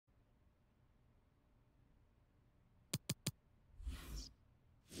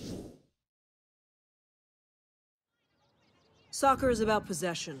Soccer is about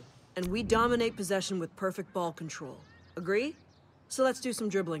possession, and we dominate possession with perfect ball control. Agree? So let's do some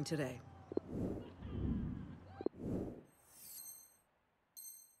dribbling today.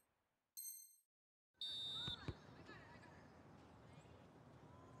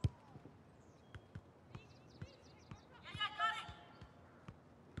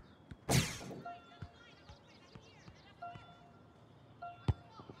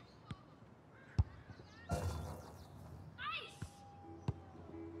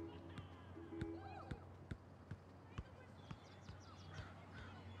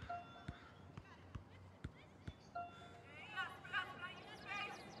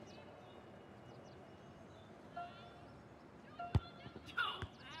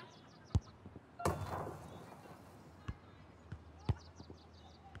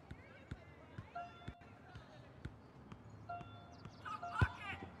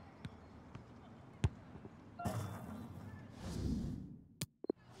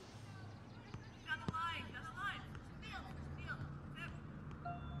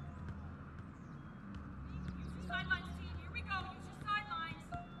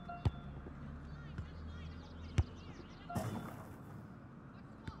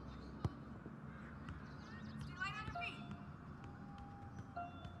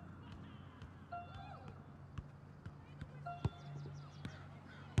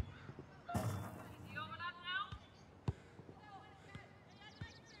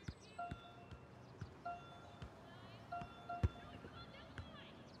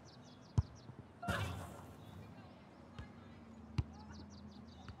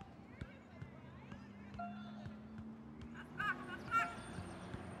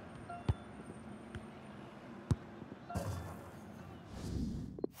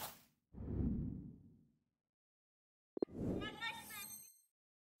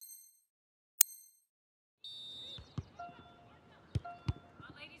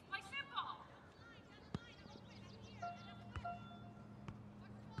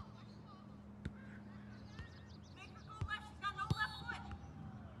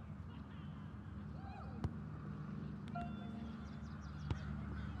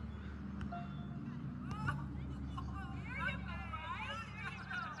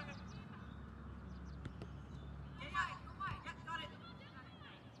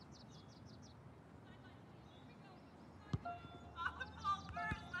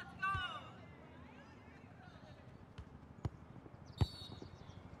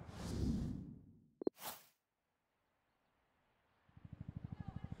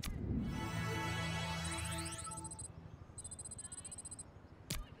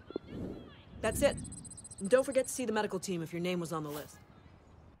 That's it. And don't forget to see the medical team if your name was on the list.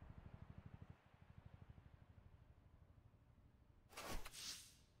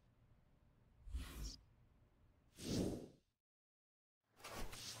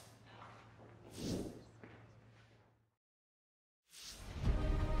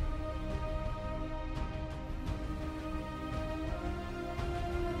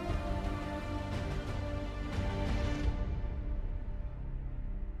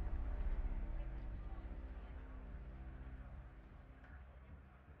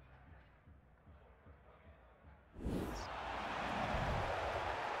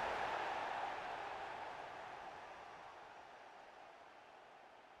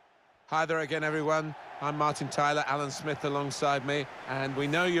 Hi there again, everyone. I'm Martin Tyler, Alan Smith alongside me, and we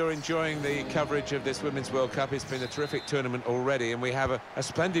know you're enjoying the coverage of this Women's World Cup. It's been a terrific tournament already, and we have a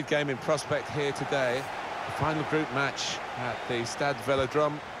splendid game in prospect here today. The final group match at the Stade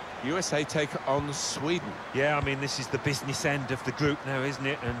Velodrome. USA take on Sweden. Yeah, I mean, this is the business end of the group now, isn't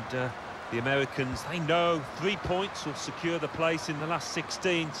it? And the Americans, they know 3 points will secure the place in the last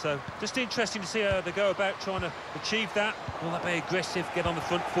 16. So just interesting to see how they go about trying to achieve that. Will they be aggressive, get on the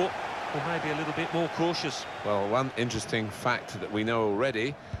front foot, or maybe a little bit more cautious? Well, one interesting fact that we know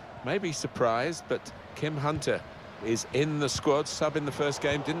already, maybe surprised, but Kim Hunter is in the squad, sub in the first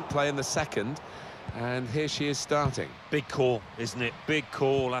game, didn't play in the second, and here she is starting. Big call, isn't it? Big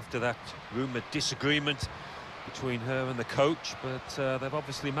call after that rumoured disagreement between her and the coach, but they've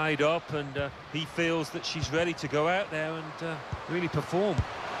obviously made up, and he feels that she's ready to go out there and really perform.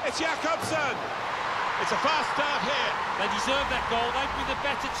 It's Jakobsen! It's a fast start here. They deserve that goal. They've been the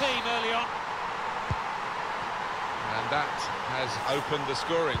better team early on. And that has opened the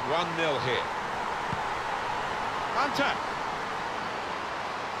scoring. 1-0 here. Hunter.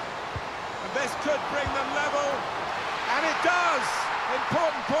 And this could bring them level. And it does.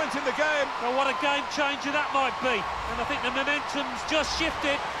 Important point in the game. Well, what a game changer that might be. And I think the momentum's just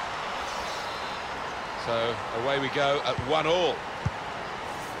shifted. So away we go at 1-1.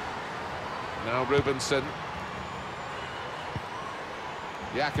 Now Rubenson.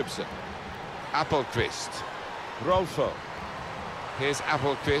 Jakobsen. Appelqvist. Rolfo. Here's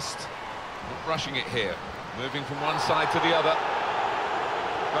Appelqvist. Not rushing it here. Moving from one side to the other.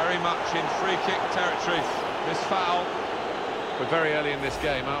 Very much in free kick territory, this foul. We're very early in this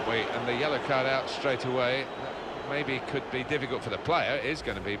game, aren't we? And the yellow card out straight away. Maybe could be difficult for the player. It is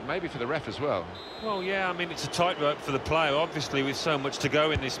going to be, maybe for the ref as well. Well, yeah, I mean, it's a tightrope for the player, obviously, with so much to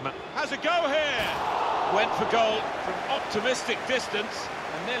go in this match. Has a go here! Went for goal from optimistic distance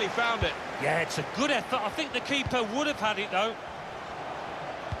and nearly found it. Yeah, it's a good effort. I think the keeper would have had it, though.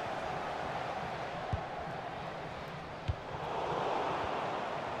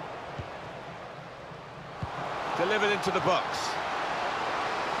 Delivered into the box.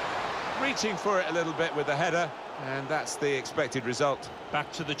 Reaching for it a little bit with the header, and that's the expected result.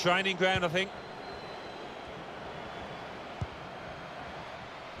 Back to the training ground, I think.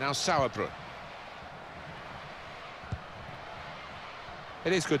 Now Sauerbrunn.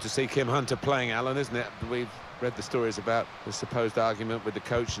 It is good to see Kim Hunter playing, Alan, isn't it? We've read the stories about the supposed argument with the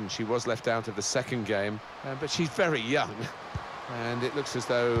coach, and she was left out of the second game, but she's very young, and it looks as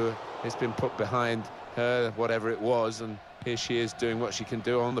though it's been put behind her, whatever it was, and here she is doing what she can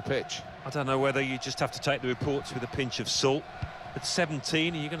do on the pitch. I don't know whether you just have to take the reports with a pinch of salt. At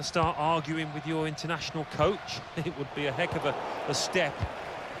 17, are you going to start arguing with your international coach? It would be a heck of a step.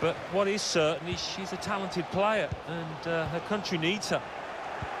 But what is certain is she's a talented player, and her country needs her.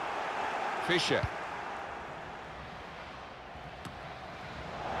 Fischer.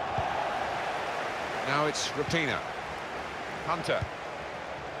 Now it's Rapinoe. Hunter.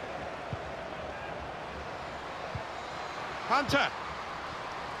 Hunter!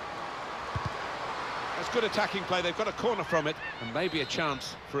 That's good attacking play. They've got a corner from it, and maybe a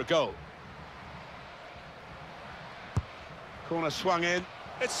chance for a goal. Corner swung in.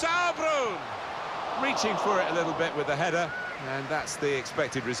 It's Sauerbrunn! Reaching for it a little bit with the header, and that's the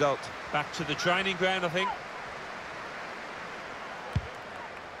expected result. Back to the training ground, I think.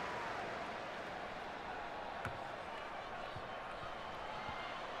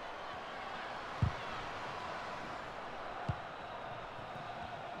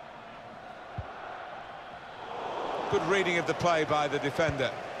 Good reading of the play by the defender.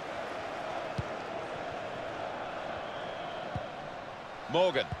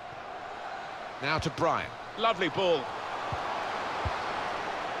 Morgan. Now to Bryan. Lovely ball.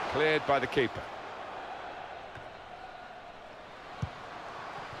 Cleared by the keeper.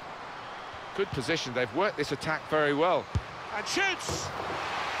 Good position. They've worked this attack very well. And shoots!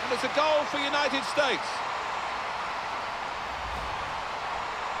 And it's a goal for United States.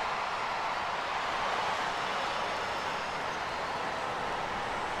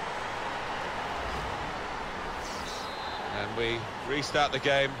 And we restart the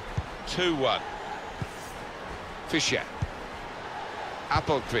game 2-1. Fischer.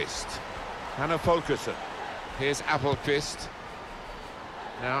 Appelqvist. Hanna Folkersson. Here's Appelqvist.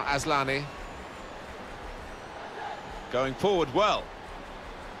 Now Aslani. Going forward well.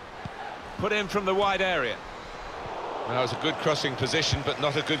 Put in from the wide area. That was a good crossing position, but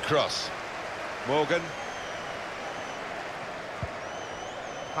not a good cross. Morgan.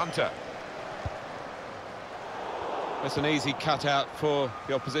 Hunter. That's an easy cutout for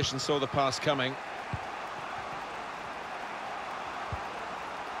the opposition, saw the pass coming.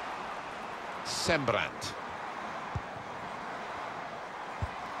 Sembrant.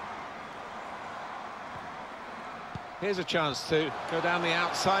 Here's a chance to go down the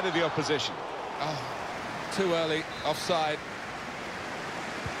outside of the opposition. Oh, too early, offside.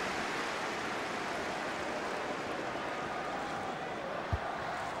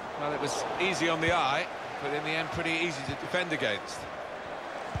 Well, it was easy on the eye, but in the end pretty easy to defend against.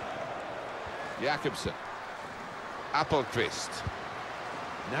 Jakobsen. Appelqvist.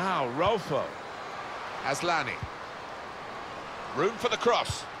 Now Rolfo. Aslani. Room for the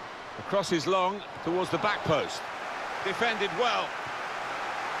cross. The cross is long towards the back post. Defended well.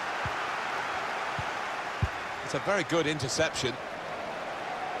 It's a very good interception.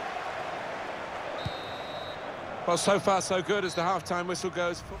 Well, so far so good as the half-time whistle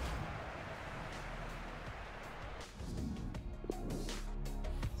goes.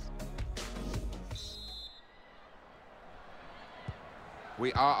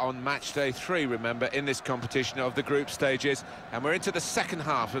 We are on match day 3, remember, in this competition of the group stages, and we're into the second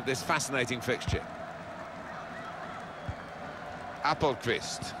half of this fascinating fixture.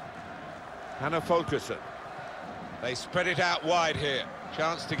 Appelqvist. Hanna Folkersson. They spread it out wide here.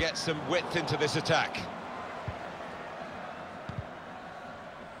 Chance to get some width into this attack.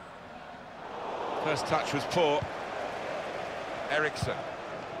 First touch was poor. Eriksson.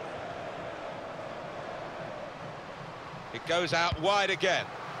 It goes out wide again.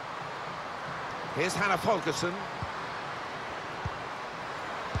 Here's Hannah Folkesson.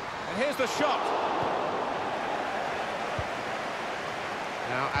 And here's the shot.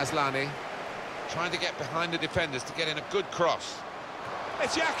 Now Aslani trying to get behind the defenders to get in a good cross.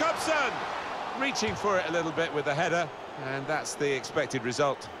 It's Jakobsen! Reaching for it a little bit with the header, and that's the expected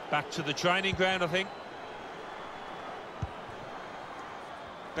result. Back to the training ground, I think.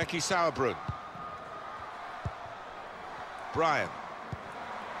 Becky Sauerbrunn. Bryan.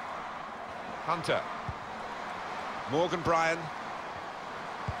 Hunter. Morgan Bryan.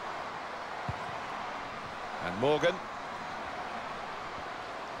 And Morgan.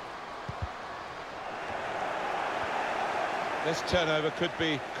 This turnover could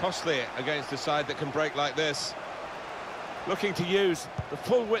be costly against a side that can break like this. Looking to use the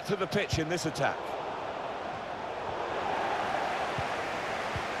full width of the pitch in this attack.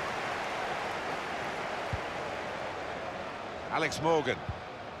 Alex Morgan.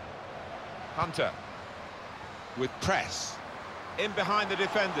 Hunter. With press. In behind the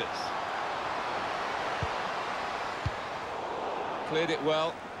defenders. Cleared it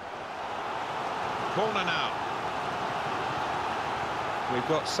well. Corner now. We've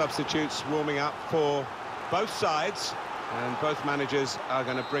got substitutes warming up for both sides, and both managers are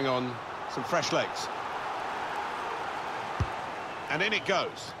going to bring on some fresh legs. And in it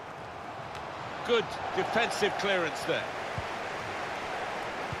goes. Good defensive clearance there.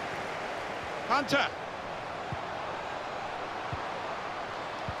 Hunter.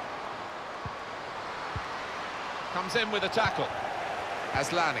 Comes in with a tackle.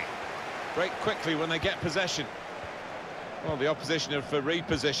 Aslani. Break quickly when they get possession. Well, the opposition have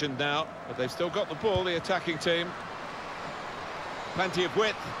repositioned now, but they've still got the ball, the attacking team. Plenty of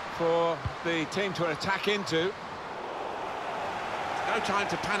width for the team to attack into. No time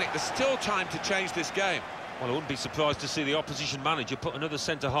to panic, there's still time to change this game. Well, I wouldn't be surprised to see the opposition manager put another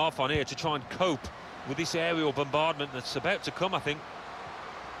centre-half on here to try and cope with this aerial bombardment that's about to come, I think.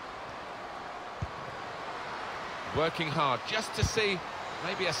 Working hard just to see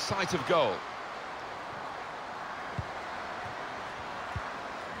maybe a sight of goal.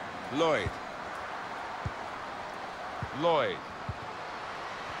 Lloyd.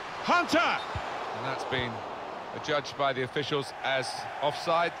 Hunter! And that's been adjudged by the officials as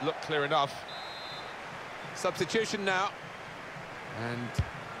offside. Looked clear enough. Substitution now. And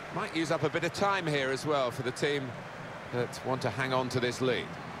might use up a bit of time here as well for the team that want to hang on to this lead.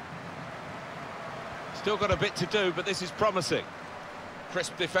 Still got a bit to do, but this is promising.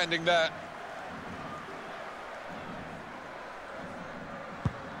 Crisp defending there.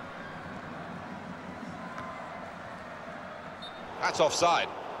 That's offside,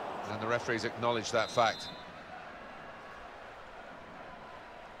 and the referees acknowledge that fact.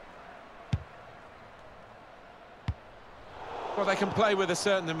 Well, they can play with a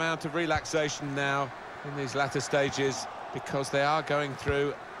certain amount of relaxation now in these latter stages, because they are going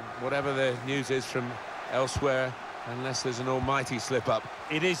through whatever the news is from elsewhere, unless there's an almighty slip-up.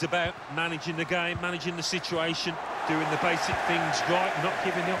 It is about managing the game, managing the situation, doing the basic things right, not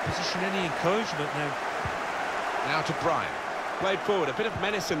giving the opposition any encouragement now. Now to Bryan. Played forward, a bit of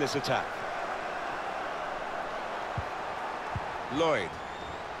menace in this attack. Lloyd.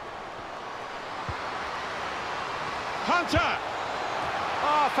 Hunter!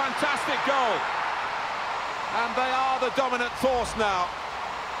 Oh, fantastic goal. And they are the dominant force now.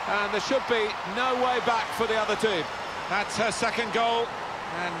 And there should be no way back for the other team. That's her second goal,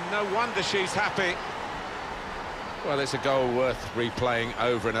 and no wonder she's happy. Well, it's a goal worth replaying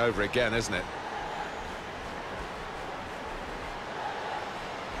over and over again, isn't it?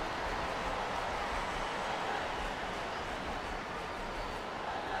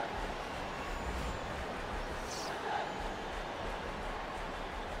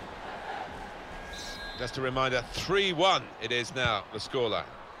 Just a reminder, 3-1 it is now, the scoreline.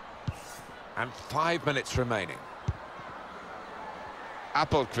 And 5 minutes remaining.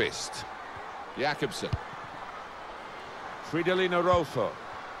 Appelqvist. Jakobsen. Fridolina Rolfo.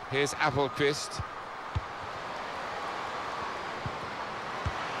 Here's Appelqvist.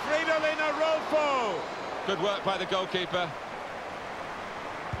 Fridolina Rolfo! Good work by the goalkeeper.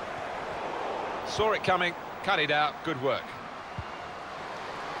 Saw it coming, cut it out, good work.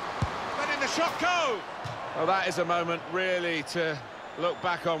 Letting the shot go! Well, that is a moment really to look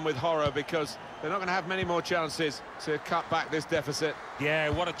back on with horror, because they're not going to have many more chances to cut back this deficit. Yeah,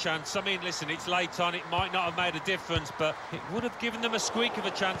 what a chance. I mean, listen, it's late on, it might not have made a difference, but it would have given them a squeak of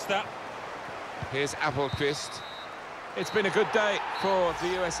a chance, that. Here's Appelqvist. It's been a good day for the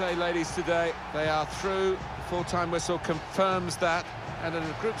USA ladies today. They are through. Full-time whistle confirms that, and the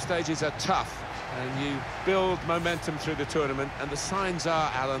group stages are tough. and you build momentum through the tournament, and the signs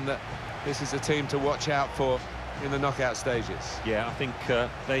are, Alan, that this is a team to watch out for in the knockout stages. Yeah, I think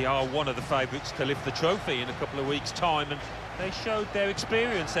they are one of the favourites to lift the trophy in a couple of weeks' time, and they showed their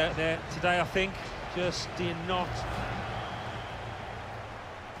experience out there today, I think. Just did not...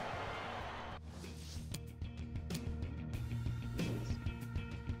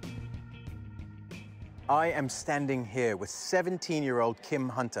 I am standing here with 17-year-old Kim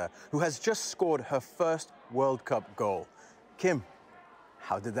Hunter, who has just scored her first World Cup goal. Kim,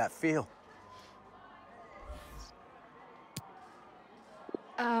 how did that feel?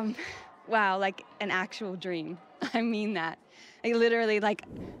 Wow, like an actual dream. I mean that. I literally,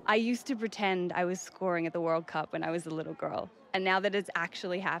 I used to pretend I was scoring at the World Cup when I was a little girl. And now that it's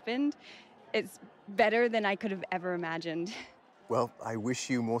actually happened, it's better than I could have ever imagined. Well, I wish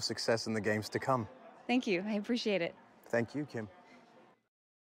you more success in the games to come. Thank you. I appreciate it. Thank you, Kim.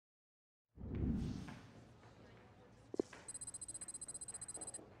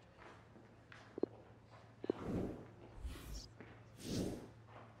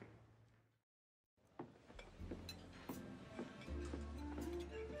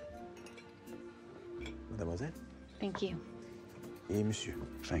 Mademoiselle? Thank you. Et monsieur.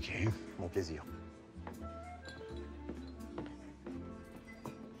 Thank you. Mon plaisir.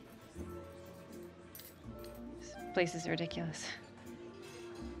 This place is ridiculous.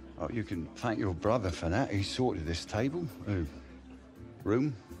 Oh, you can thank your brother for that. He sorted this table,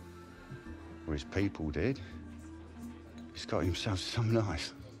 room, where his people did. He's got himself some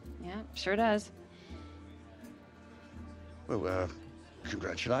nice. Yeah, sure does. Well,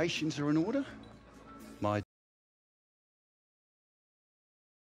 congratulations are in order.